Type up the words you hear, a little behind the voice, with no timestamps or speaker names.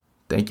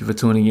Thank you for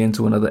tuning in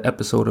to another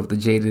episode of the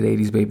Jaded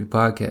 80s Baby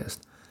Podcast.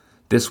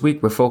 This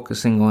week, we're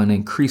focusing on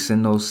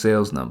increasing those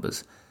sales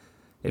numbers.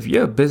 If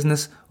you're a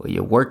business or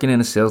you're working in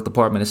a sales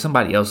department, it's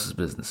somebody else's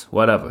business,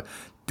 whatever,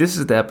 this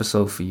is the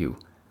episode for you.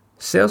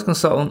 Sales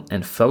consultant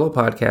and fellow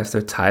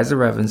podcaster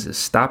Tyzer Evans is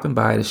stopping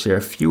by to share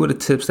a few of the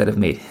tips that have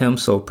made him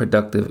so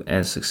productive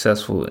and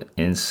successful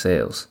in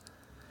sales.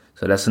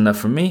 So that's enough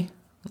from me.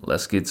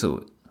 Let's get to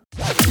it.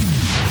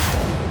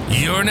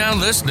 You're now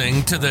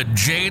listening to the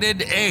Jaded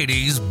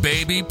 80s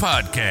Baby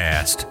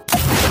Podcast.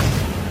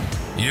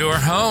 Your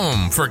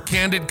home for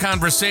candid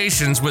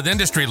conversations with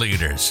industry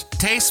leaders,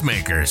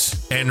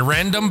 tastemakers, and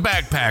random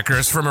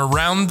backpackers from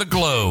around the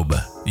globe.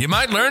 You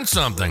might learn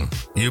something.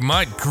 You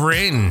might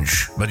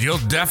cringe, but you'll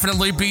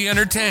definitely be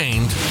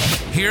entertained.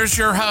 Here's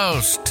your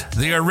host,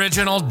 the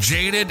original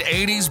Jaded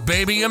 80s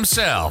Baby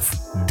himself,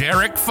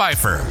 Derek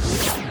Pfeiffer.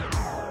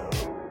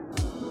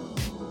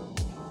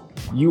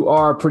 You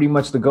are pretty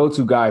much the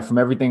go-to guy from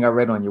everything I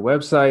read on your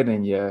website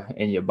and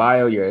your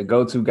bio. You're a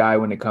go-to guy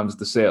when it comes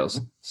to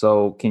sales.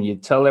 So can you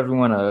tell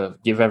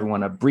give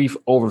everyone a brief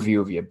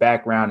overview of your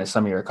background and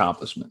some of your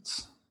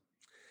accomplishments?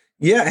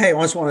 Yeah. Hey,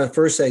 I just want to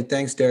first say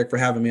thanks, Derek, for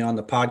having me on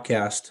the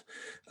podcast.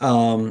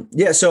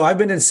 So I've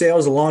been in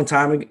sales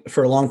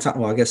for a long time.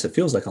 Well, I guess it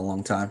feels like a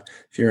long time.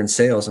 If you're in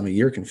sales, a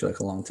year can feel like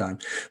a long time.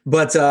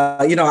 But,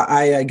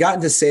 I got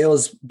into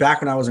sales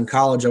back when I was in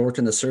college. I worked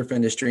in the surf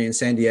industry in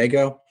San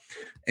Diego.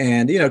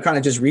 And, kind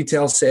of just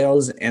retail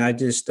sales. And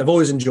I've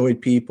always enjoyed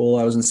people.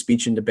 I was in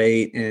speech and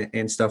debate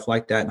and stuff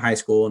like that in high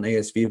school and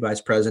ASV vice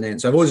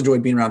president. So I've always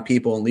enjoyed being around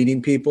people and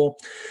leading people.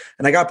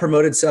 And I got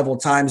promoted several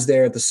times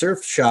there at the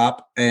surf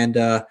shop and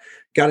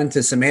got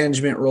into some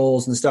management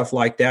roles and stuff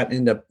like that. And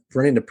ended up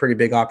running a pretty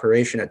big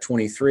operation at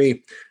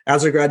 23.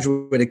 As I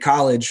graduated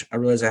college, I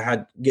realized I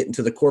had to get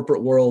into the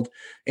corporate world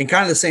and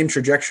kind of the same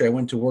trajectory. I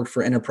went to work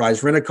for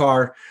Enterprise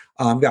Rent-A-Car.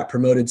 Got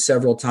promoted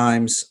several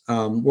times,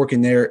 working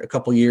there a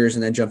couple years,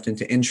 and then jumped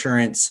into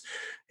insurance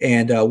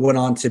and went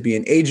on to be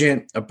an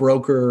agent, a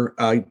broker,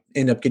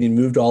 ended up getting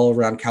moved all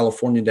around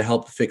California to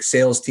help fix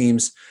sales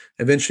teams,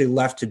 eventually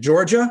left to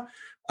Georgia,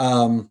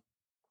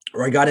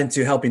 where I got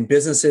into helping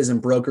businesses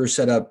and brokers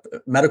set up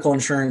medical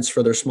insurance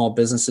for their small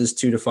businesses,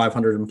 200 to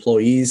 500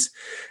 employees.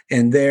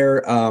 And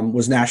there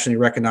was nationally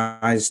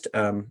recognized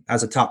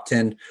as a top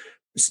 10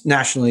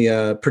 nationally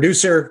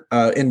producer,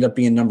 ended up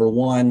being number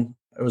one.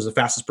 I was the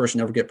fastest person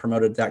to ever get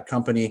promoted at that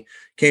company.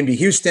 Came to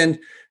Houston.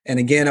 And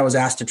again, I was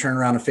asked to turn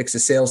around and fix a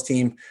sales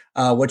team,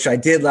 which I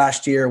did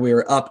last year. We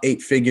were up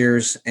 8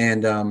 figures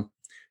and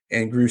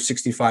grew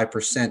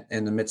 65%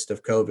 in the midst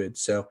of COVID.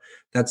 So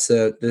that's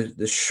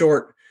the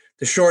short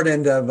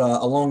end of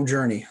a long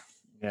journey.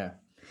 Yeah.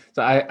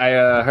 So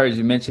I heard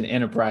you mention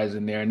Enterprise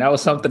in there, and that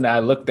was something that I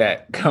looked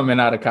at coming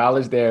out of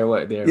college. Their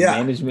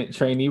management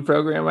trainee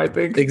program, I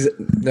think.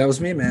 That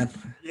was me, man.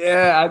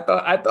 Yeah,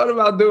 I thought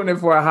about doing it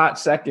for a hot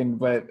second,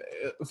 but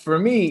for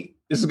me,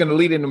 this is going to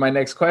lead into my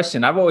next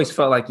question. I've always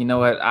felt like,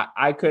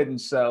 I couldn't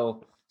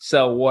sell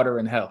water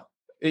in hell.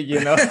 I'm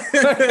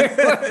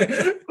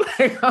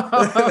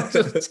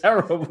just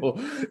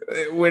terrible.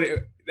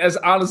 That's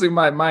honestly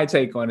my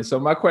take on it. So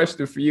my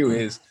question for you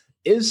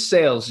is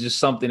sales just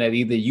something that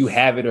either you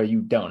have it or you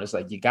don't? It's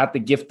like you got the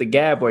gift of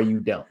gab or you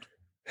don't.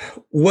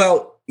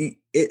 Well,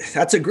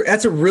 that's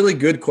a really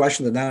good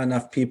question that not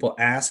enough people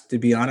ask, to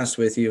be honest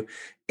with you.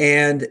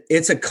 And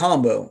it's a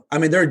combo. I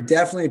mean, there are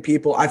definitely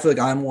people, I feel like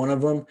I'm one of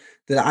them,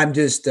 that I'm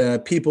just,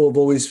 people have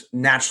always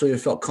naturally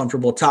felt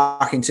comfortable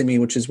talking to me,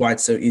 which is why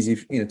it's so easy,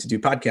 to do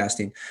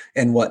podcasting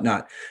and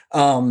whatnot.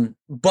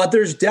 But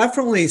there's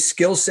definitely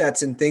skill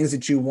sets and things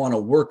that you want to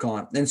work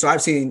on. And so I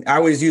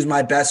always use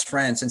my best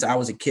friend since I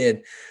was a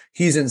kid.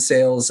 He's in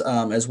sales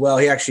as well.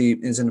 He actually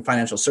is in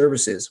financial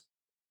services.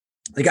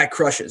 The guy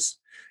crushes,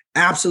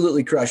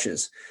 absolutely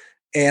crushes.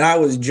 And I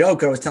was telling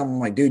him,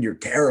 like, dude, you're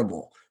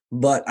terrible.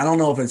 But I don't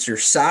know if it's your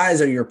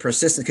size or your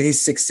persistence,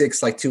 because he's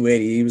 6'6", like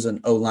 280. He was an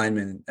O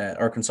lineman at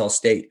Arkansas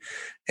State.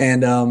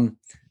 And, and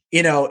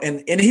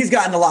he's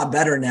gotten a lot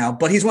better now,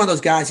 but he's one of those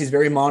guys, he's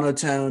very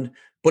monotone,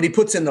 but he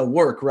puts in the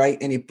work, right?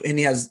 And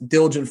he has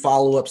diligent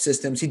follow-up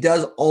systems. He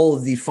does all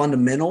of the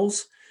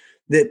fundamentals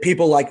that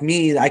people like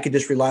me, I could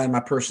just rely on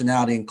my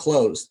personality and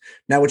close.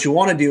 Now, what you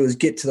want to do is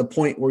get to the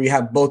point where you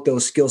have both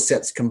those skill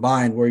sets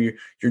combined, where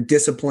you're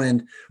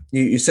disciplined,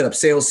 you set up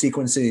sales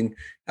sequencing,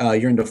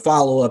 you're into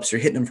follow-ups,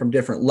 you're hitting them from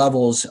different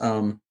levels,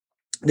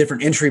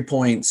 different entry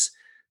points,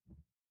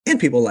 and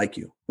people like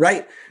you,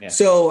 right? Yeah.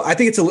 So I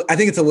think it's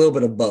a little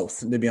bit of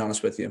both, to be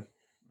honest with you.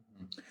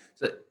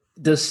 So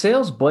does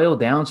sales boil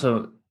down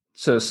to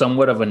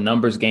somewhat of a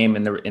numbers game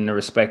in the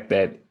respect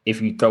that if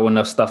you throw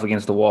enough stuff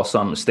against the wall,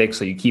 something sticks,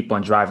 so you keep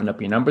on driving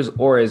up your numbers?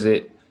 Or is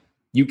it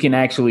you can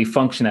actually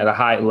function at a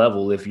high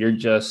level if you're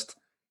just,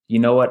 you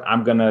know what,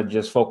 I'm going to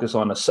just focus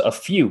on a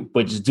few,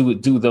 but just do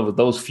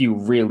those few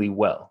really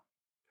well?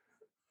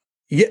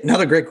 Yeah,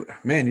 another great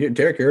man,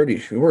 Derek.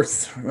 We're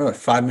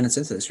 5 minutes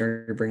into this.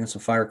 You're bringing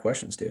some fire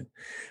questions, dude.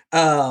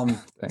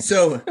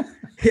 So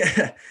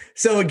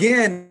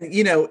again,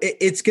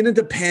 it's going to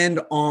depend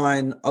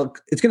on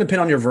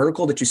your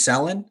vertical that you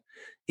sell in.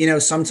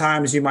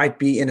 sometimes you might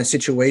be in a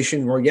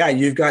situation where, yeah,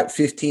 you've got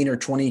 15 or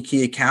 20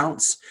 key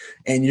accounts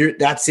and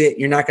that's it.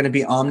 You're not going to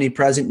be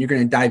omnipresent. You're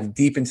going to dive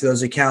deep into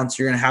those accounts.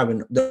 You're going to have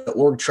the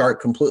org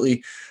chart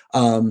completely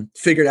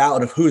figured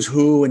out of who's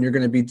who. And you're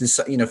going to be,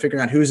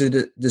 figuring out who's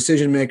a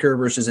decision maker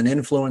versus an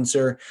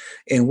influencer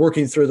and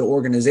working through the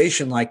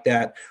organization like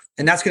that.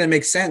 And that's going to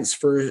make sense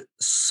for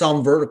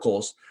some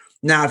verticals.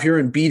 Now, if you're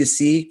in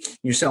B2C,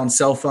 you're selling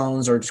cell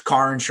phones or just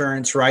car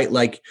insurance, right?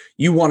 Like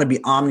you want to be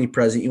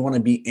omnipresent. You want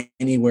to be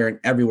anywhere and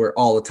everywhere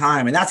all the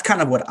time. And that's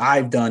kind of what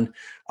I've done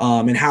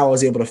and how I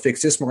was able to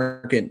fix this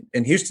market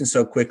in Houston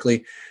so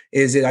quickly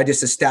is that I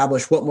just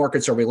established what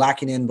markets are we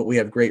lacking in, but we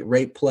have great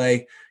rate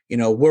play.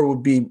 Where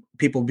would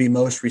people be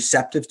most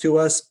receptive to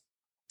us?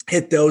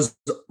 Hit those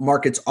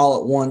markets all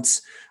at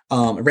once,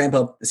 ramp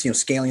up,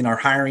 scaling our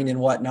hiring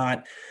and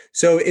whatnot.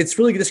 So it's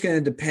really just going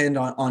to depend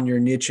on your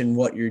niche and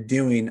what you're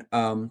doing.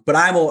 But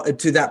I'm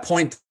to that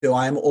point, though,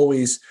 I'm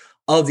always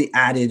of the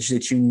adage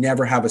that you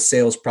never have a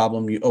sales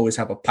problem. You always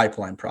have a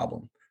pipeline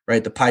problem,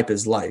 right? The pipe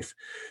is life.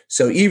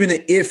 So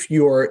even if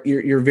you're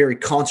very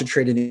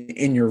concentrated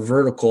in your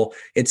vertical,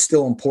 it's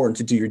still important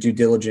to do your due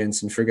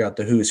diligence and figure out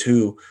the who's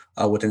who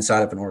with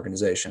inside of an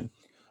organization.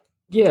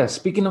 Yeah.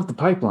 Speaking of the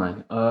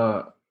pipeline,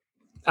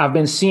 I've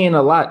been seeing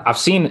a lot. I've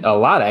seen a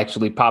lot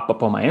actually pop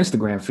up on my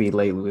Instagram feed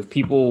lately with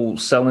people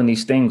selling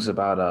these things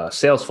about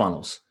sales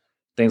funnels,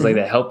 things like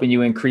that, helping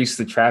you increase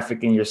the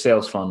traffic in your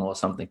sales funnel or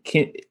something.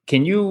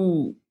 Can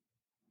you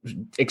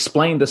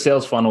explain the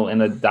sales funnel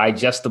in a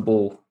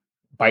digestible,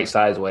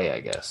 bite-sized way, I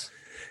guess?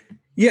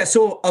 Yeah.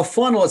 So a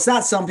funnel, it's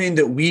not something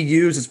that we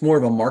use. It's more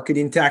of a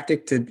marketing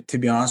tactic to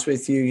be honest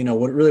with you.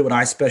 What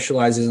I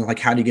specialize in like,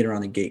 how do you get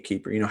around the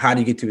gatekeeper? How do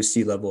you get to a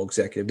C-level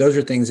executive? Those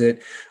are things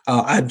that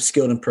I'm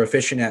skilled and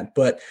proficient at,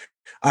 but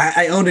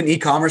I owned an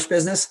e-commerce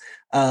business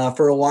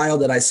for a while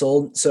that I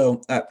sold.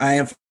 So I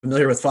am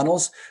familiar with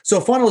funnels. So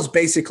a funnel is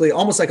basically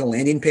almost like a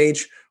landing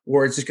page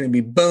where it's just going to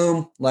be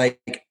boom. Like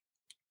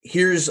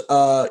here's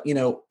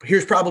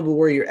probably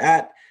where you're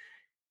at.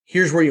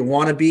 Here's where you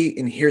want to be,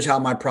 and here's how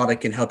my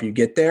product can help you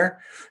get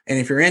there. And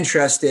if you're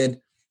interested,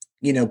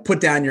 put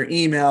down your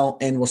email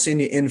and we'll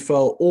send you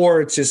info. Or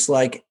it's just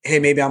like, hey,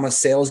 maybe I'm a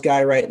sales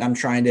guy, right? And I'm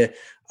trying to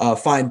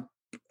find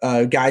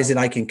guys that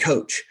I can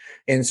coach.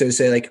 And so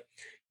say like,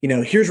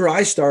 here's where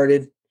I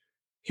started.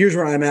 Here's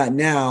where I'm at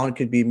now. It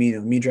could be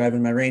me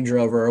driving my Range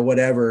Rover or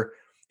whatever.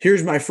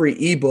 Here's my free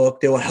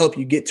ebook that will help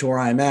you get to where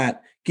I'm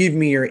at. Give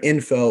me your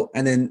info.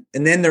 And then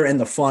they're in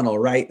the funnel,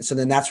 right? So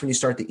then that's when you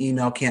start the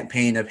email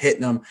campaign of hitting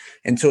them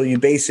until you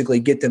basically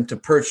get them to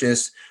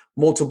purchase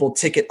multiple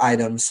ticket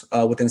items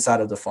with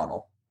inside of the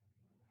funnel.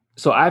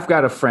 So I've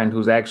got a friend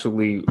who's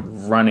actually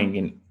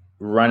running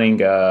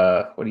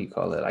what do you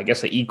call it? I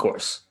guess an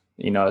e-course,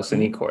 it's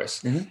an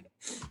e-course. Mm-hmm.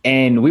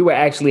 And we were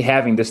actually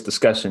having this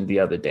discussion the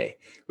other day.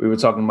 We were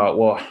talking about,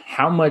 well,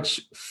 how much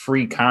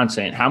free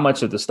content, how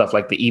much of the stuff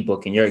like the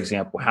ebook in your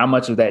example, how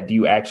much of that do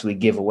you actually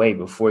give away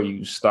before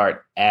you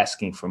start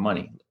asking for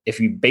money? If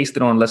you based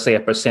it on, let's say, a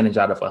percentage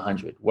out of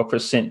 100, what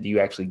percent do you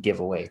actually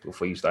give away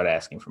before you start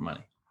asking for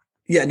money?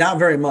 Yeah, not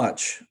very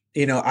much.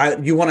 You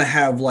want to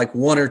have like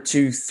 1 or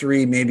 2,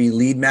 3, maybe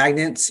lead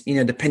magnets,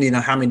 depending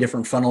on how many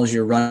different funnels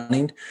you're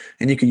running.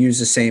 And you could use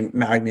the same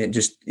magnet,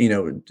 just,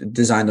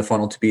 design the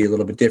funnel to be a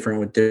little bit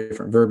different with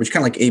different verbiage,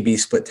 kind of like A/B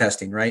split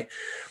testing, right?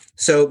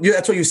 So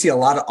that's what you see a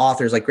lot of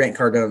authors like Grant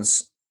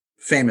Cardone's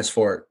famous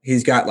for it.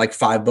 He's got like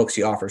 5 books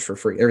he offers for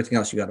free. Everything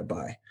else you got to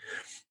buy.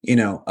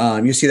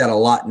 You see that a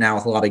lot now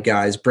with a lot of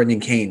guys. Brendan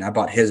Kane, I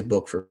bought his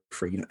book for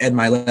free. Ed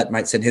Mylett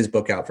might send his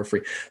book out for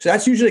free. So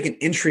that's usually like an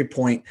entry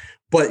point.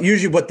 But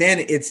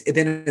then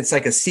it's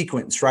like a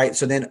sequence, right?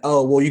 So then,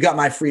 you got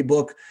my free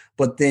book,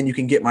 but then you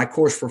can get my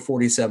course for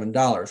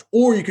 $47,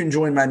 or you can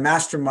join my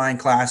mastermind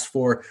class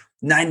for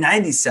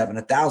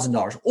 $997,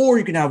 $1,000, or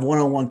you can have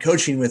one-on-one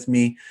coaching with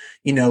me,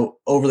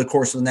 over the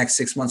course of the next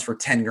 6 months for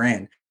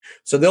 $10,000.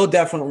 So they'll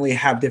definitely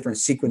have different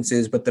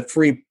sequences, but the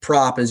free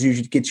prop is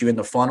usually to get you in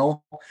the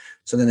funnel.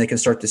 So then they can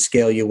start to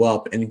scale you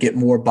up and get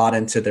more bought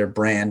into their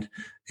brand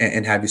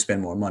and have you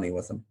spend more money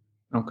with them.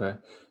 Okay.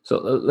 So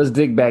let's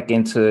dig back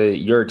into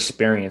your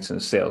experience in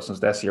sales, since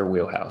that's your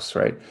wheelhouse,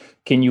 right?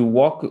 Can you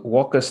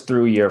walk us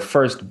through your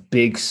first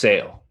big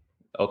sale?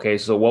 Okay.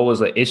 So what was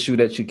the issue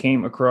that you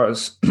came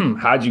across?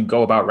 How'd you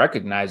go about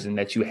recognizing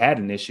that you had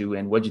an issue,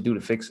 and what'd you do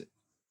to fix it?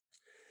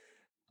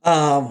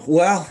 I've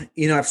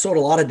sold a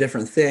lot of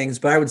different things,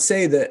 but I would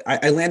say that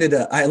I landed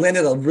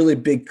a really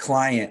big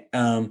client.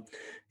 And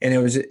it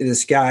was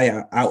this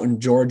guy out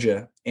in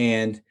Georgia,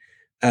 and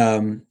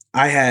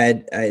I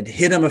had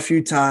hit him a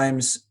few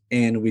times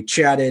and we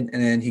chatted,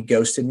 and then he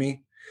ghosted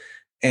me.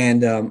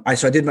 And I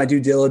did my due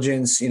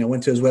diligence,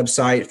 went to his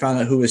website, found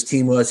out who his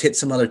team was, hit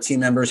some other team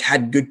members,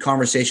 had good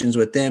conversations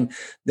with them.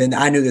 Then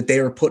I knew that they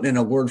were putting in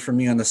a word for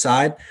me on the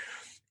side.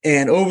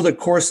 And over the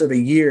course of a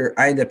year,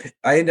 I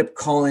ended up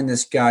calling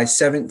this guy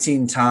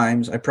 17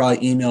 times. I probably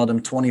emailed him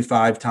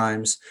 25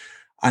 times.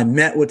 I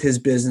met with his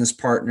business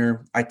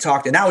partner. I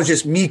talked, and that was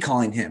just me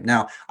calling him.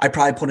 Now, I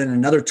probably put in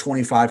another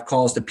 25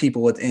 calls to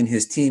people within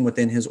his team,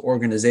 within his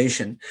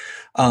organization.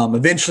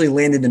 Eventually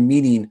landed a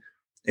meeting.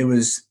 It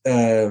was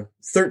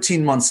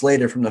 13 months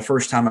later from the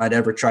first time I'd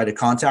ever tried to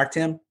contact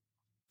him.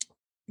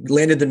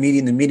 Landed the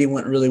meeting. The meeting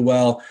went really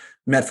well.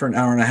 Met for an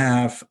hour and a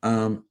half,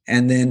 and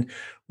then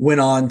went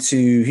on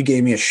to. He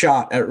gave me a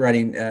shot at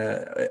writing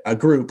a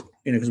group.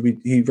 Because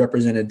he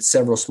represented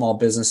several small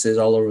businesses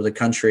all over the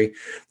country,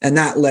 and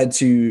that led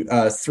to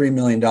 $3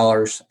 million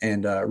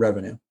in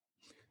revenue.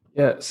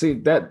 Yeah, see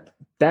that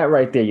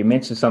right there. You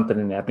mentioned something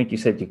in there. I think you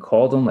said you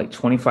called him like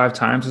 25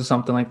 times or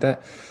something like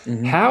that.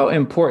 Mm-hmm. How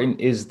important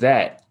is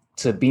that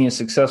to being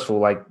successful?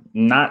 Like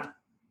not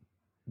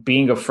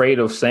being afraid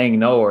of saying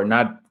no, or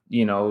not,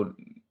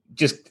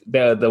 just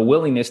the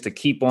willingness to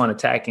keep on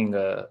attacking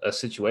a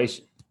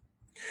situation.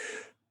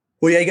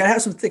 Well, yeah, you gotta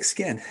have some thick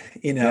skin,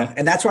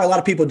 and that's why a lot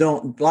of people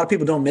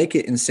don't make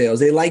it in sales.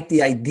 They like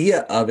the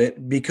idea of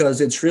it because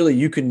it's really,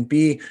 you can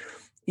be,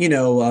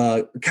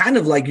 kind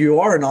of like you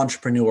are an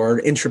entrepreneur,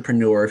 an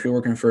intrapreneur if you're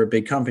working for a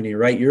big company,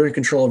 right? You're in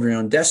control of your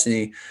own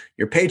destiny,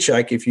 your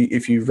paycheck, if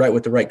you write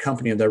with the right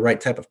company or the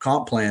right type of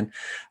comp plan.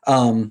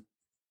 And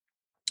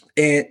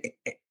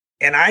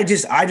I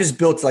just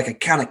built like a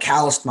kind of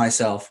calloused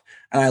myself,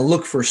 and I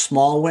look for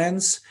small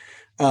wins.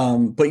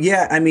 But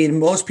yeah, I mean,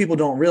 most people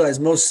don't realize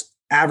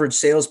average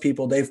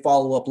salespeople, they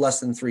follow up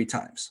less than 3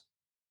 times.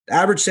 The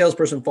average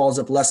salesperson follows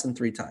up less than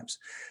 3 times.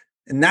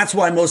 And that's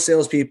why most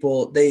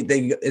salespeople,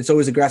 it's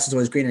always the grass is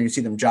always greener. You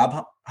see them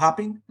job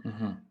hopping,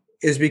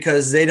 is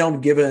because they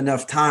don't give it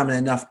enough time and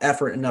enough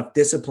effort, enough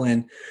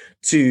discipline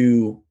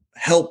to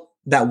help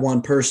that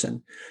one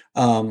person,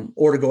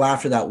 or to go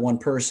after that one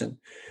person.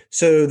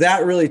 So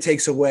that really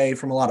takes away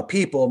from a lot of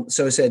people.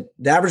 So I said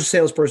the average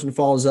salesperson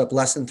follows up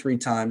less than 3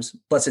 times,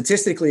 but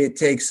statistically it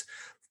takes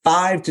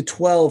 5 to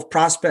 12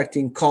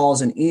 prospecting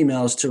calls and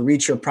emails to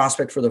reach your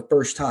prospect for the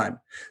first time.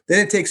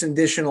 Then it takes an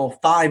additional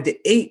 5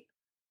 to 8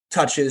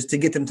 touches to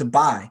get them to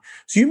buy.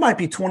 So you might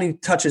be 20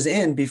 touches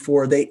in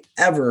before they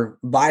ever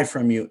buy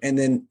from you. And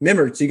then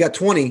remember, so you got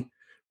 20,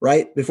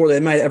 right? Before they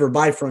might ever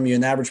buy from you,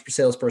 and the average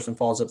salesperson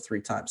follows up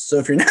 3 times. So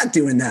if you're not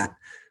doing that,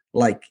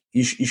 like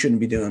you shouldn't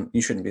be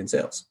in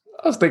sales.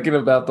 I was thinking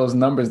about those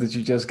numbers that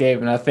you just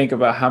gave, and I think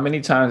about how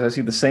many times I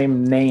see the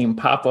same name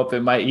pop up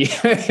in my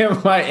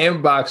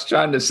inbox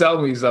trying to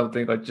sell me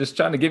something, like just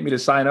trying to get me to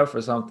sign up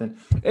for something.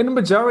 And the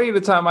majority of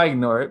the time I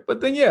ignore it.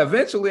 But then,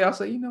 eventually I'll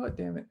say, you know what,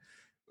 damn it.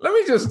 Let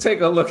me just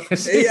take a look and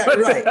see what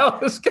the hell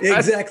this guy.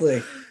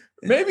 Exactly.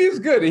 Maybe it's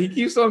good. He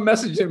keeps on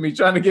messaging me,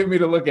 trying to get me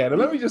to look at it.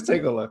 Let me just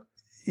take a look.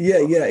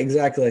 Yeah,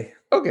 exactly.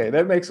 Okay,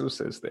 that makes some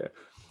sense there.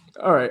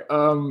 All right.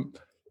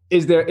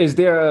 Is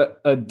there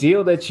a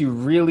deal that you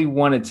really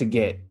wanted to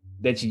get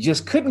that you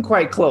just couldn't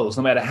quite close,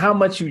 no matter how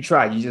much you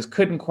tried, you just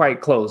couldn't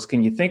quite close?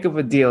 Can you think of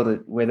a deal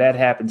where that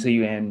happened to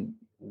you, and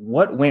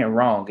what went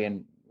wrong,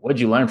 and what'd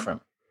you learn from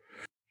it?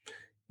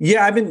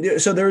 Yeah,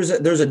 there's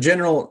a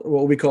general,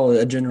 what we call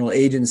a general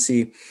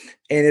agency,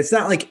 and it's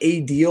not like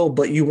a deal,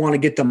 but you want to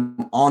get them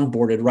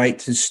onboarded, right,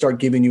 to start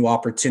giving you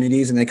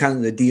opportunities, and then kind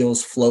of the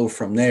deals flow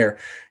from there.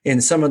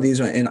 And some of these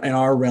in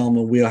our realm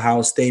of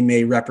wheelhouse, they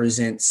may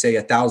represent, say,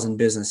 1,000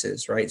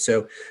 businesses, right?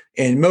 So,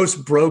 and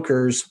most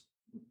brokers,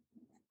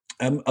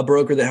 a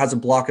broker that has a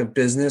block of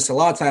business, a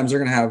lot of times they're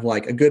going to have,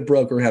 like, a good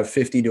broker have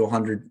 50 to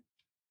 100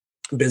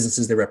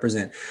 businesses they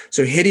represent.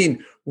 So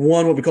hitting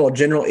one, what we call a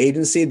general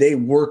agency, they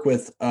work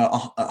with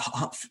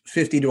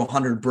 50 to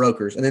 100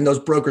 brokers. And then those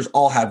brokers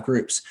all have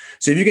groups.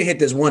 So if you can hit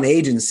this one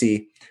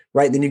agency,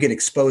 right, then you get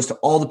exposed to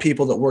all the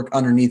people that work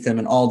underneath them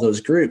in all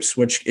those groups,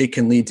 which it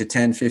can lead to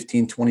 10,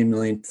 15, 20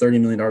 million, $30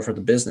 million worth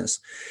of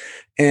business.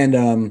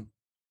 And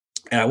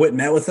I went and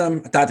met with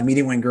them. I thought the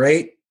meeting went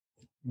great.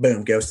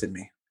 Boom, ghosted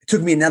me. It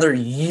took me another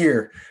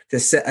year to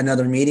set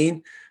another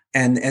meeting.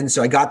 And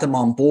so I got them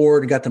on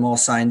board, got them all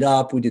signed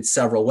up. We did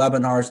several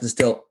webinars and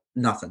still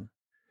nothing.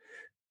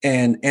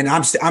 And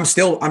I'm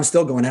still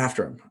going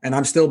after them, and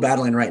I'm still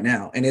battling right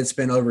now. And it's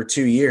been over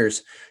 2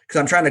 years because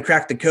I'm trying to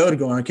crack the code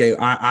going, okay,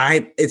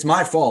 it's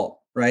my fault,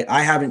 right?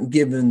 I haven't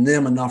given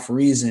them enough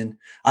reason.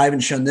 I haven't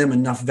shown them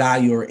enough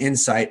value or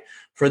insight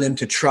for them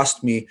to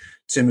trust me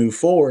to move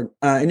forward.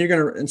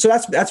 And so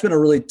that's been a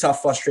really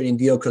tough, frustrating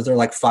deal because they're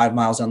like 5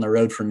 miles down the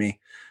road from me.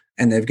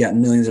 And they've got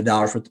millions of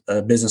dollars worth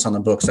of business on the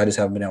books I just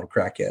haven't been able to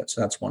crack yet.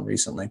 So that's one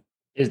recently.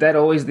 Is that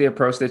always the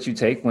approach that you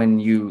take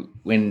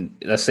when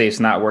let's say it's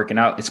not working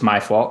out? It's my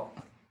fault.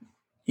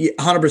 Yeah,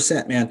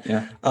 100%, man.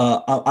 Yeah.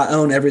 I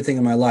own everything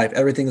in my life.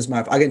 Everything is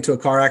my fault. I get into a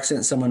car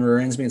accident, someone rear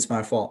ends me, it's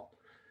my fault.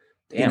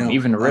 Damn,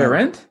 even a rear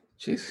end?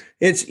 Jeez.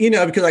 It's,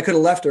 because I could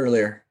have left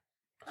earlier.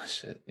 Oh,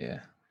 shit. Yeah.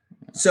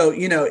 So,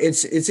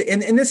 it's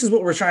and this is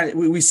what we're trying.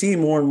 We see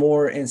more and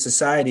more in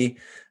society,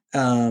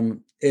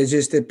 is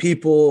just that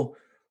people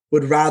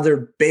would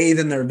rather bathe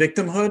in their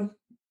victimhood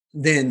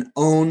than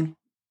own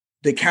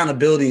the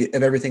accountability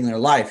of everything in their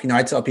life.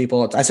 I tell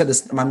people, I said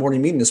this in my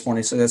morning meeting this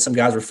morning, so that some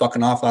guys were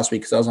fucking off last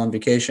week because I was on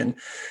vacation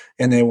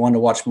and they wanted to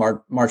watch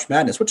March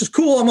Madness, which is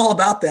cool. I'm all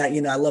about that.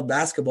 I love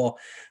basketball,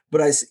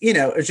 but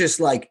it's just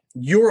like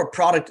you're a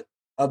product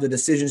of the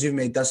decisions you've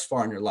made thus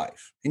far in your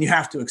life. And you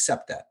have to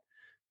accept that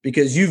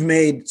because you've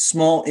made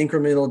small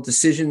incremental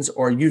decisions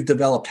or you've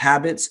developed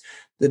habits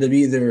that have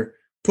either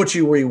put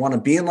you where you want to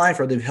be in life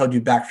or they've held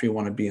you back where you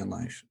want to be in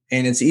life.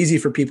 And it's easy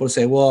for people to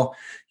say, well,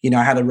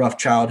 I had a rough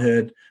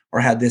childhood or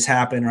had this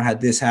happen or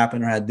had this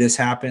happen or had this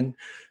happen.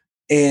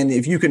 And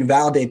if you can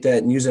validate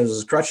that and use those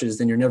as crutches,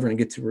 then you're never going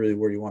to get to really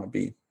where you want to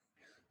be.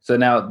 So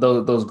now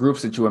those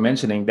groups that you were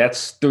mentioning,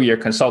 that's through your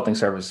consulting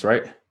service,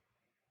 right?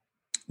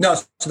 No,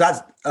 so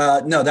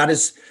that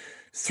is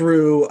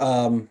through,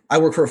 I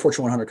work for a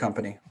Fortune 100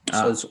 company.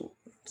 So it's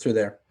through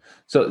there.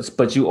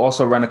 But you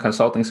also run a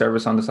consulting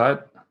service on the side?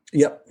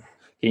 Yep.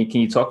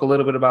 Can you talk a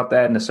little bit about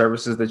that and the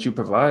services that you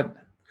provide?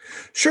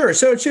 Sure.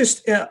 So it's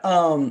just, a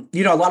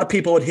lot of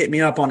people would hit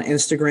me up on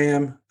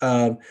Instagram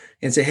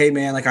and say, hey,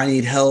 man, like I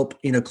need help,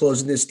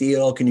 closing this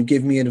deal. Can you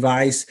give me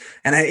advice?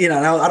 And I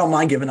don't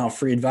mind giving out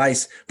free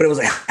advice, but it was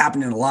like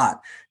happening a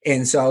lot.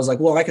 And so I was like,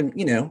 well, I can,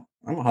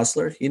 I'm a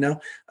hustler,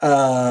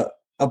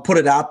 I'll put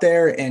it out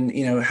there and,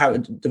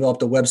 have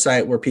developed a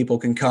website where people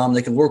can come,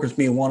 they can work with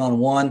me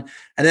one-on-one.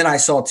 And then I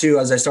saw too,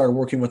 as I started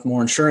working with more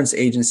insurance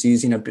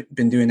agencies,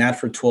 been doing that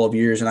for 12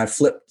 years and I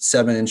flipped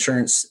 7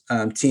 insurance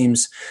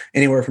teams,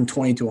 anywhere from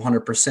 20 to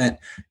 100%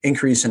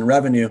 increase in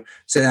revenue.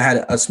 So then I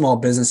had a small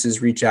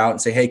businesses reach out and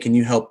say, hey, can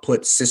you help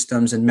put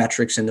systems and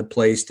metrics into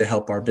place to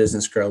help our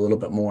business grow a little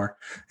bit more?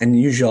 And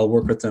usually I'll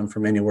work with them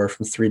from anywhere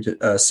from 3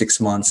 to 6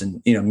 months and,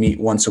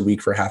 meet once a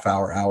week for a half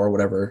hour,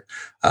 whatever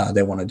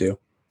they want to do.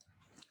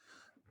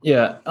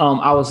 Yeah.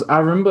 I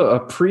remember a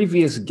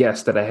previous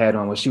guest that I had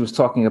on where she was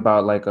talking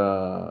about like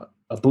a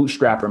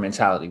bootstrapper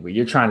mentality where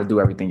you're trying to do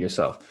everything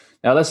yourself.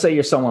 Now, let's say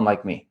you're someone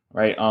like me,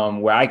 right?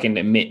 Where I can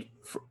admit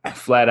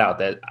flat out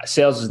that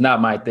sales is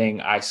not my thing.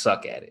 I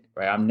suck at it,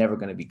 right? I'm never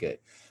going to be good.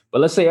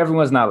 But let's say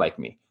everyone's not like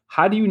me.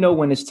 How do you know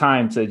when it's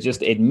time to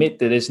just admit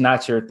that it's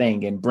not your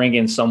thing and bring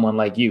in someone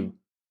like you,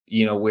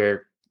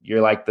 where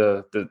you're like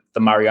the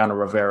Mariano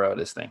Rivera of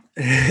this thing?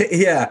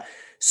 Yeah.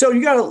 So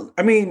you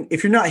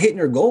if you're not hitting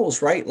your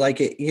goals, right? Like,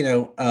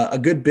 a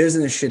good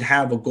business should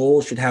have a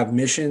goal, should have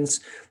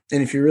missions.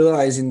 And if you're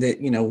realizing that,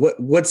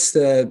 what's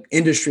the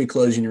industry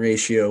closing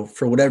ratio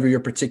for whatever your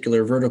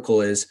particular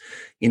vertical is,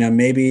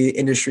 maybe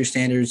industry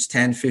standards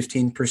 10,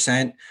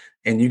 15%,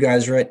 and you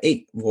guys are at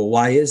 8. Well,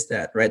 why is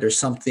that, right? There's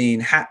something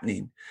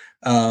happening.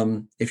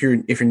 If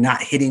you're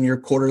not hitting your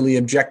quarterly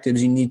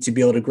objectives, you need to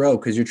be able to grow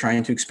because you're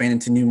trying to expand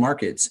into new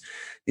markets.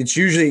 It's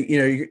usually,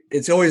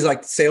 it's always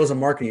like sales and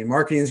marketing.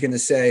 Marketing is going to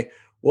say,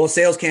 well,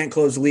 sales can't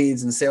close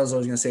leads. And sales is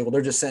always going to say, well,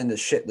 they're just sending us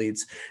shit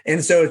leads.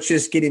 And so it's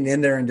just getting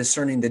in there and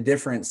discerning the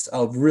difference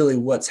of really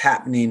what's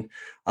happening.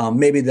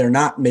 Maybe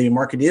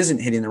market isn't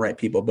hitting the right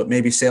people, but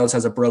maybe sales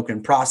has a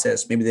broken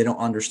process. Maybe they don't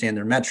understand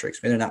their metrics.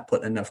 Maybe they're not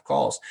putting enough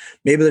calls.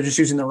 Maybe they're just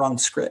using the wrong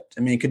script.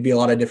 I mean, it could be a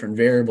lot of different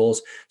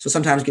variables. So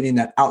sometimes getting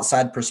that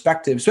outside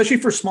perspective, especially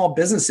for small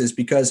businesses,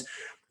 because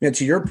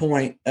to your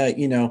point,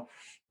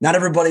 not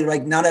everybody,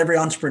 like not every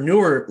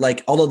entrepreneur,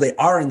 like although they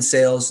are in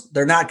sales,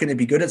 they're not going to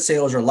be good at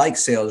sales or like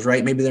sales,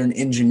 right? Maybe they're an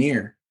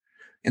engineer.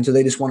 And so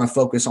they just want to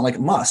focus on like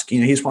Musk,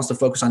 he just wants to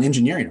focus on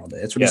engineering all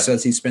day. That's what he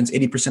says he spends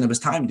 80% of his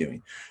time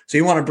doing. So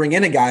you want to bring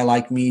in a guy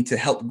like me to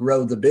help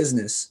grow the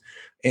business.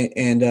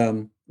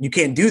 And you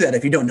can't do that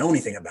if you don't know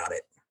anything about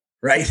it.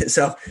 Right.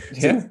 So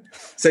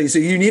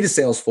you need a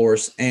sales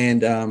force.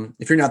 And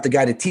if you're not the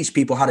guy to teach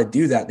people how to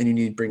do that, then you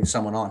need to bring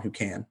someone on who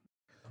can.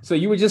 So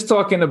you were just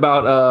talking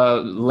about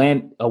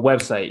a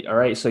website. All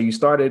right. So you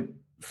started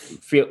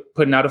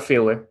putting out a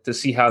feeler to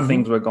see how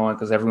things were going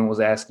because everyone was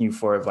asking you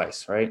for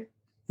advice. Right.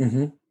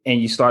 Mm-hmm.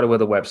 And you started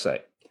with a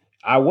website.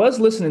 I was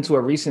listening to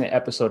a recent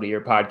episode of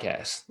your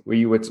podcast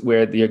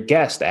where your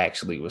guest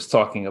actually was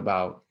talking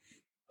about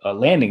a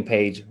landing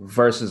page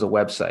versus a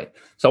website.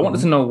 So I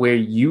wanted to know where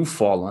you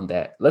fall on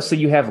that. Let's say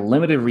you have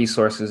limited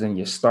resources and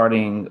you're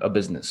starting a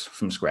business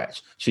from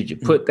scratch. Should you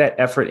put that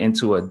effort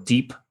into a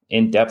deep,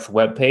 in-depth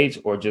web page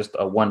or just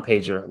a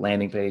one-pager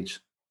landing page?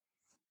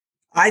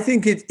 I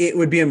think it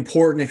would be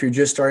important if you're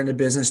just starting a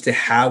business to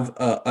have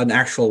an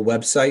actual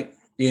website.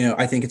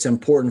 I think it's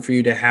important for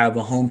you to have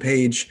a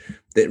homepage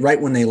that right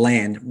when they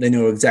land, they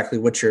know exactly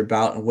what you're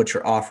about and what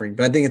you're offering.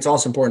 But I think it's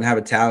also important to have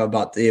a tab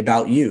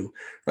about you,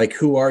 like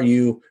who are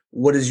you?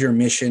 What is your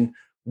mission?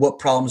 What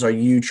problems are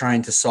you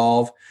trying to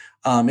solve?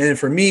 And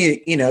for me,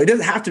 it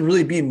doesn't have to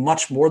really be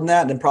much more than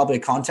that than probably a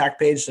contact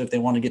page. So if they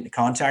want to get into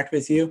contact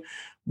with you,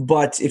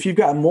 but if you've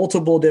got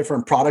multiple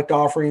different product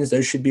offerings,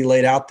 those should be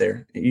laid out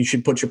there. You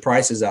should put your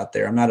prices out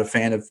there. I'm not a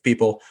fan of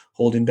people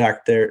holding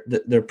back their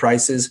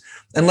prices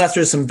unless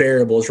there's some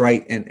variables,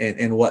 right?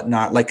 And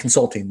whatnot, like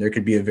consulting, there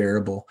could be a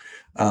variable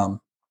on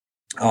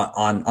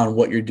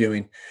what you're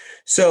doing.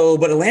 So,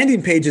 but a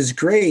landing page is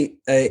great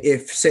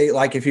if you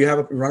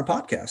run a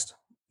podcast.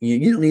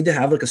 You don't need to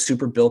have like a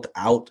super built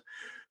out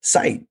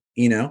site,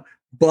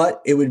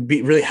 but it would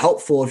be really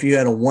helpful if you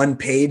had a one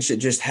page that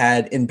just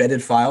had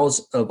embedded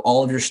files of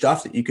all of your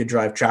stuff that you could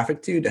drive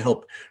traffic to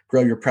help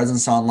grow your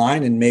presence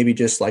online, and maybe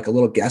just like a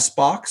little guest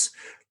box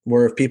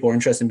where if people are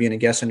interested in being a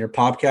guest on your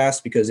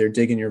podcast because they're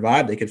digging your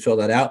vibe, they could fill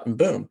that out and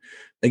boom,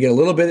 they get a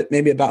little bit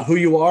maybe about who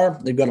you are.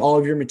 They've got all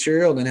of your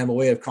material and then have a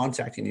way of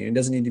contacting you. It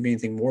doesn't need to be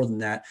anything more than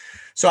that.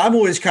 So I'm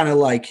always kind of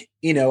like,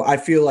 I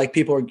feel like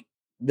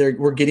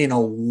we're getting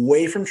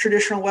away from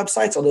traditional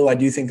websites, although I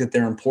do think that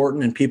they're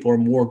important and people are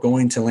more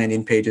going to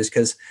landing pages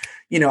because,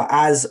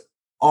 as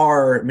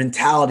our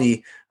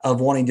mentality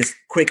of wanting just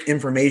quick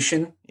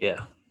information,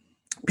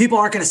 people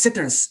aren't going to sit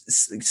there and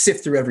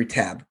sift through every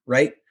tab,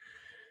 right?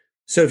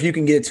 So if you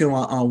can get it to them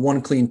on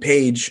one clean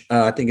page,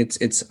 I think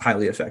it's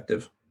highly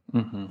effective.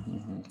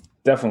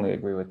 Definitely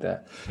agree with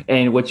that.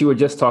 And what you were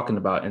just talking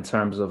about in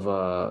terms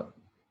of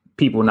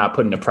people not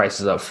putting the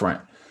prices up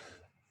front,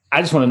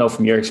 I just want to know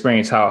from your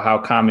experience how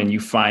common you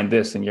find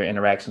this in your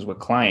interactions with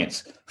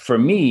clients. For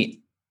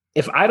me,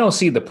 if I don't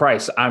see the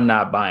price, I'm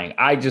not buying.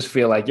 I just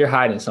feel like you're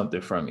hiding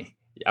something from me.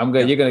 You're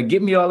going to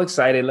get me all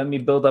excited. Let me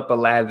build up a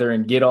lather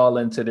and get all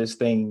into this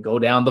thing, go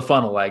down the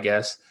funnel, I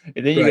guess.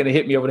 And then you're going to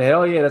hit me over the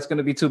hell. Yeah, that's going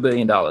to be $2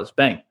 billion.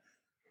 Bang.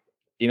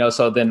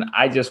 So then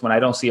when I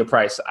don't see a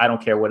price, I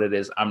don't care what it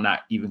is. I'm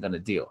not even going to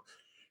deal.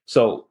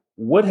 So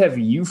what have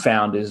you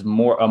found is a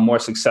more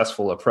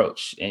successful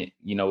approach,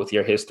 with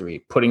your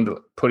history, putting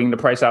the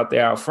price out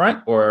there out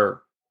front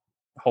or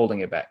holding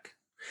it back?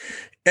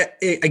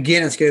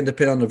 Again, it's going to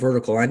depend on the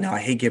vertical. I know I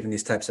hate giving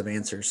these types of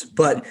answers,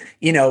 but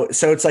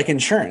so it's like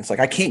insurance. Like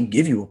I can't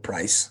give you a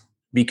price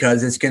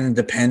because it's going to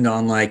depend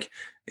on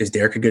is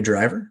Derek a good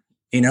driver?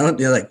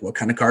 They're like, what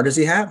kind of car does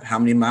he have? How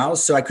many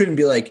miles? So I couldn't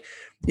be like,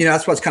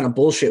 that's why it's kind of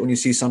bullshit when you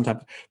see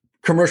sometimes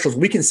commercials.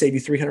 We can save you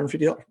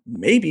 $350.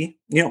 Maybe,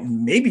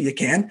 maybe you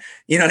can,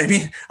 you know what I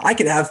mean? I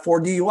could have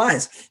 4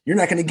 DUIs. You're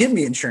not going to give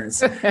me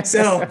insurance.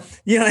 So,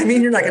 you know what I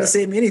mean? You're not going to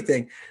save me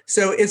anything.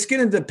 So it's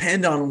going to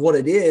depend on what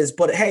it is.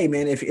 But hey,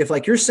 man, if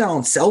like you're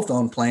selling cell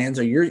phone plans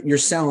or you're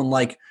selling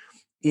like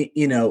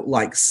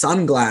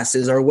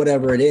sunglasses or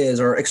whatever it is,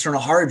 or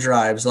external hard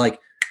drives, it's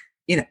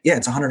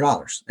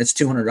 $100. It's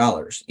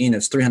 $200,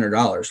 it's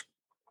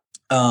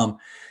 $300.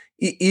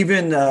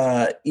 Even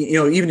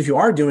if you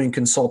are doing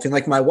consulting,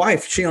 like my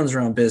wife, she owns her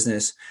own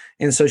business.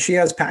 And so she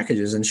has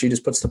packages and she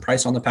just puts the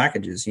price on the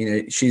packages.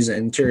 She's an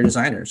interior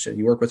designer. So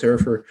you work with her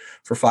for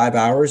 5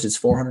 hours, it's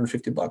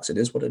 $450. It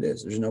is what it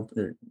is. There's no,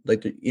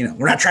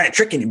 we're not trying to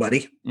trick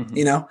anybody,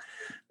 so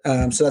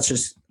that's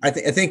just, I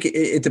think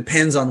it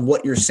depends on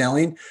what you're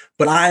selling,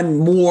 but I'm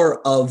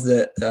more of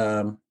the,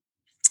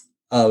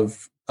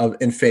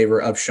 in favor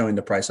of showing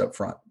the price up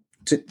front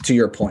to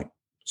your point.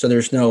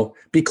 So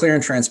be clear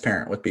and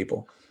transparent with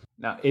people.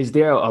 Now, is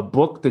there a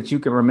book that you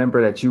can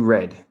remember that you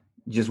read,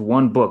 just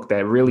one book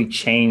that really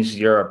changed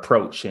your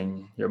approach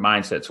and your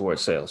mindset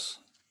towards sales?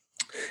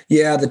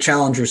 Yeah, The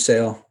Challenger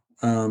Sale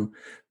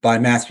by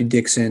Matthew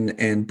Dixon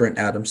and Brent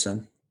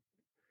Adamson.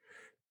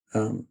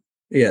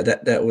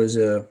 That was,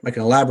 I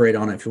can elaborate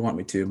on it if you want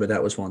me to, but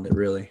that was one that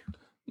really.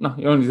 No,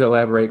 you don't need to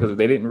elaborate because if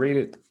they didn't read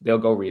it, they'll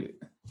go read it.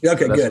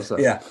 Okay, so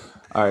good. Yeah.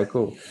 All right,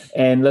 cool.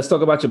 And let's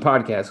talk about your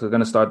podcast. We're going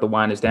to start to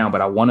wind this down, but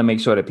I want to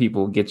make sure that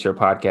people get your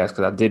podcast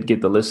because I did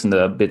get to listen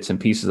to bits and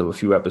pieces of a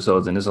few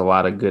episodes, and there's a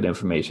lot of good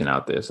information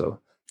out there.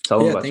 So tell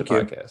them about your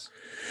podcast.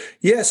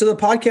 Yeah, so the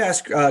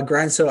podcast,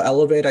 Grind Sell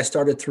Elevate, I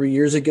started 3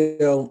 years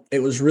ago. It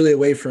was really a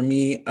way for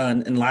me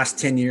in the last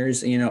 10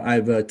 years.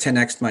 I've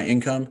 10x'd my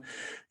income.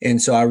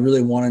 And so I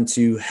really wanted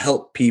to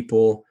help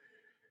people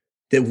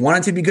that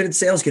wanted to be good at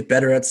sales, get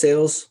better at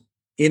sales,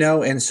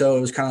 and so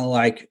it was kind of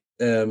like,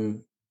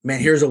 man,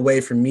 here's a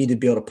way for me to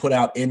be able to put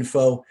out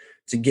info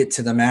to get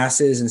to the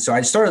masses. And so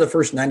I started the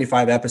first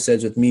 95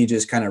 episodes with me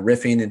just kind of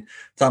riffing and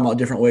talking about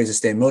different ways to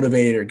stay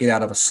motivated or get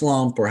out of a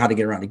slump or how to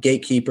get around a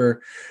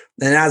gatekeeper.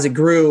 And as it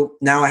grew,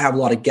 now I have a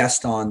lot of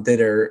guests on that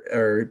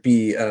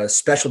are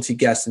specialty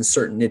guests in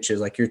certain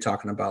niches, like you're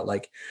talking about,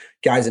 like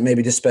guys that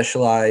maybe just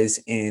specialize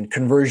in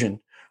conversion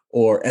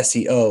or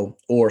SEO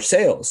or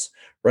sales,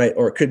 right?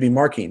 Or it could be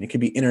marketing. It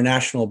could be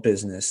international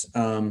business.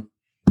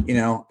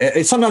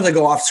 Sometimes I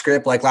go off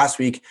script. Like last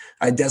week,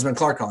 I had Desmond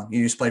Clark on. He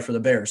used to play for the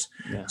Bears.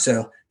 Yeah.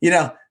 So,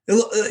 nice.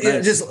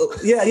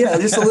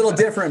 Just a little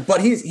different.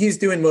 But he's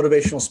doing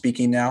motivational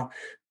speaking now,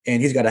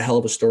 and he's got a hell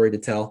of a story to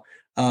tell.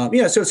 So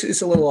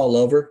it's a little all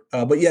over.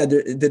 But yeah,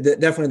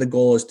 definitely the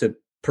goal is to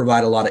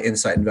provide a lot of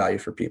insight and value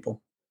for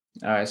people.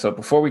 All right. So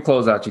before we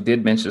close out, you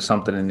did mention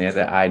something in there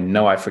that I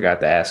know I forgot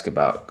to ask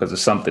about because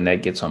it's something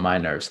that gets on my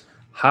nerves.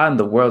 How in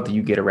the world do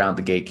you get around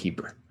the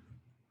gatekeeper?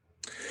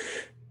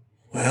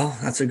 Well,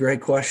 that's a great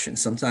question.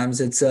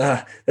 Sometimes it's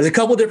there's a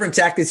couple different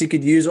tactics you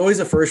could use. Always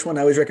the first one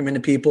I always recommend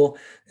to people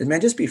is,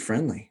 man, just be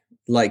friendly.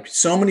 Like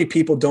so many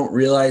people don't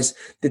realize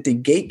that the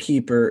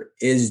gatekeeper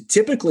is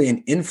typically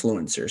an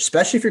influencer,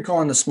 especially if you're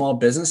calling the small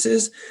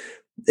businesses.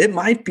 It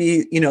might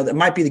be,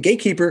 the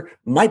gatekeeper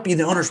might be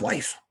the owner's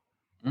wife.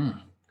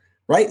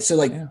 Right.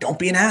 So Don't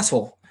be an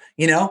asshole.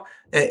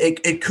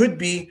 It could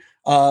be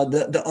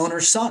the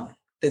owner's son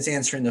that's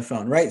answering the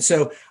phone, right?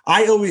 So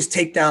I always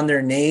take down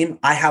their name.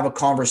 I have a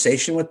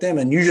conversation with them,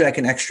 and usually I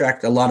can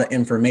extract a lot of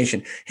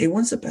information. Hey,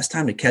 when's the best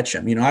time to catch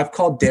them? I've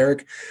called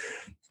Derek.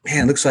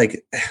 Man, it looks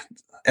like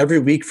every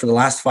week for the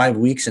last 5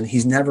 weeks, and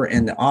he's never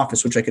in the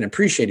office, which I can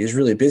appreciate. He's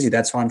really busy.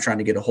 That's why I'm trying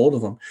to get a hold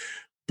of him.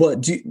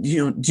 But do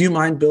you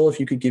mind, Bill, if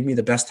you could give me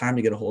the best time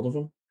to get a hold of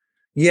him?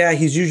 Yeah,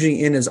 he's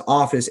usually in his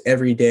office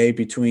every day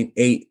between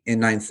 8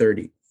 and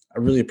 9:30. I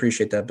really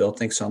appreciate that, Bill.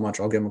 Thanks so much.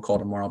 I'll give him a call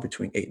tomorrow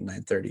between 8 and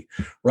 9:30,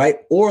 right?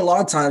 Or a lot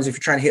of times, if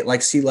you're trying to hit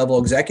like C-level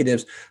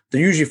executives,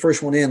 they're usually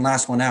first one in,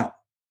 last one out.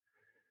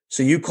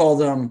 So you call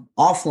them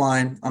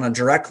offline on a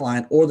direct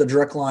line, or the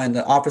direct line,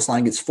 the office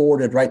line gets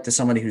forwarded right to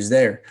somebody who's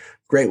there.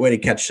 Great way to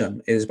catch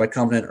them is by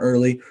coming in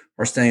early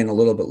or staying a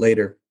little bit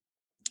later.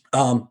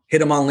 Hit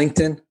them on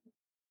LinkedIn.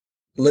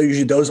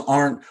 Usually those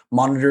aren't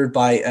monitored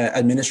by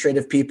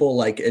administrative people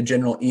like a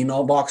general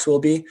email box will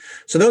be.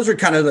 So those are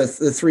kind of the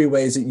 3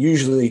 ways that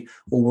usually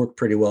will work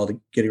pretty well to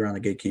get around the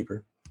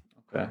gatekeeper.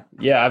 Okay.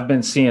 Yeah, I've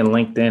been seeing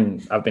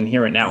LinkedIn. I've been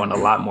hearing that one a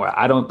lot more.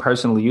 I don't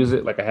personally use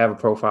it. Like I have a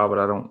profile, but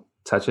I don't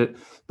touch it.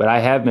 But I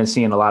have been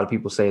seeing a lot of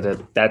people say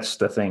that that's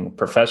the thing.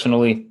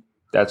 Professionally,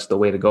 that's the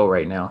way to go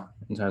right now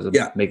in terms of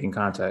making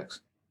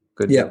contacts.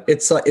 Good. Yeah,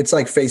 it's like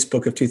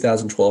Facebook of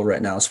 2012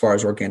 right now as far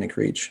as organic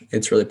reach.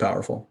 It's really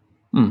powerful.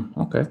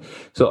 Okay.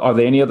 So are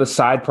there any other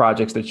side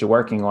projects that you're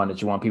working on that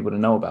you want people to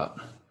know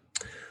about?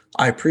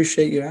 I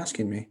appreciate you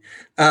asking me.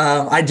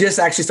 I just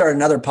actually started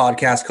another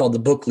podcast called The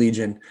Book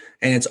Legion,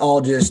 and it's all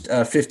just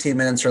 15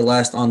 minutes or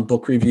less on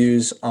book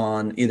reviews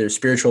on either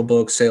spiritual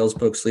books, sales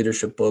books,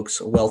 leadership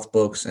books, wealth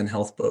books, and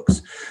health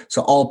books.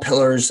 So all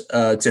pillars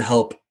to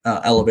help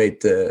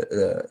elevate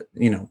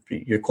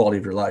your quality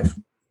of your life.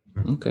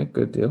 Okay,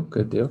 good deal.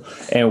 Good deal.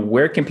 And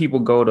where can people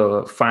go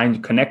to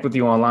connect with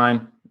you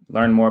online,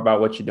 learn more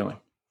about what you're doing?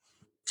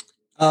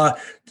 I'm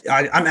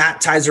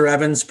at Tizer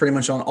Evans pretty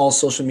much on all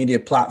social media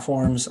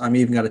platforms. I'm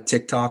even got a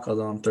TikTok,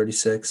 although I'm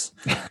 36.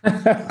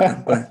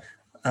 But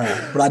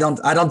I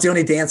don't do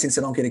any dancing, so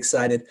don't get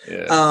excited.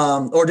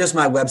 Yeah. Or just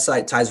my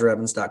website,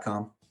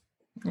 TizerEvans.com.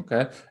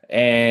 Okay.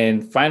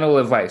 And final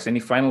advice,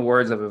 any final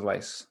words of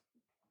advice?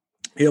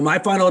 My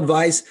final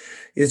advice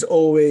is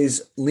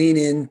always lean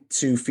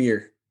into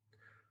fear.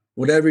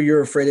 Whatever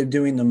you're afraid of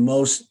doing the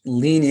most,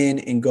 lean in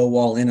and go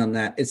all in on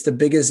that. It's the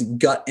biggest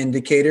gut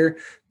indicator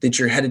that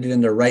you're headed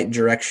in the right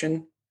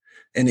direction.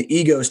 And the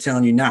ego is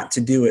telling you not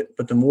to do it.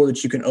 But the more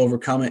that you can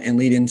overcome it and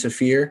lead into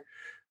fear,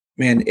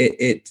 man,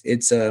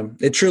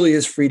 it truly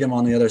is freedom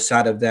on the other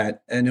side of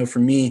that. I know for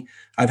me,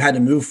 I've had to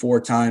move 4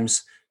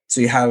 times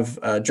to have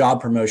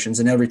job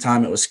promotions. And every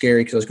time it was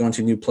scary because I was going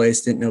to a new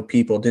place, didn't know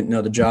people, didn't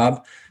know the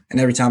job.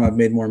 And every time I've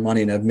made more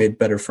money and I've made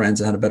better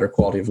friends and had a better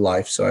quality of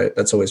life. So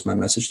that's always my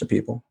message to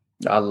people.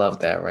 I love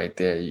that right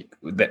there.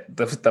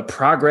 The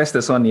progress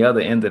that's on the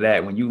other end of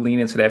that, when you lean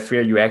into that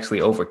fear, you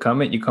actually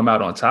overcome it. You come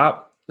out on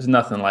top. There's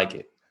nothing like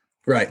it.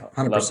 Right.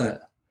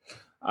 100%.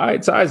 All right,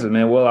 Tizer,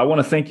 man. Well, I want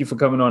to thank you for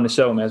coming on the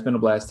show, man. It's been a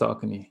blast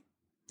talking to you.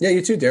 Yeah,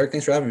 you too, Derek.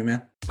 Thanks for having me,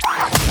 man.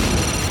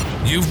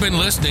 You've been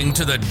listening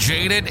to the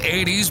Jaded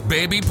 80s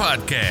Baby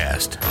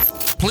Podcast.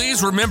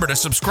 Please remember to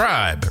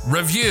subscribe,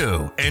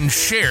 review, and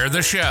share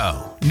the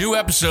show. New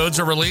episodes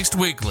are released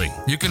weekly.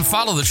 You can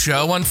follow the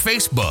show on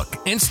Facebook,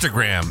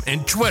 Instagram,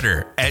 and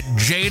Twitter at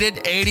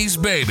Jaded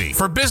 80s Baby.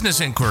 For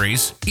business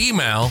inquiries,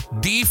 email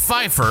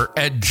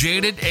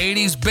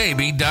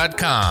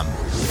dpfeiffer@jaded80sbaby.com.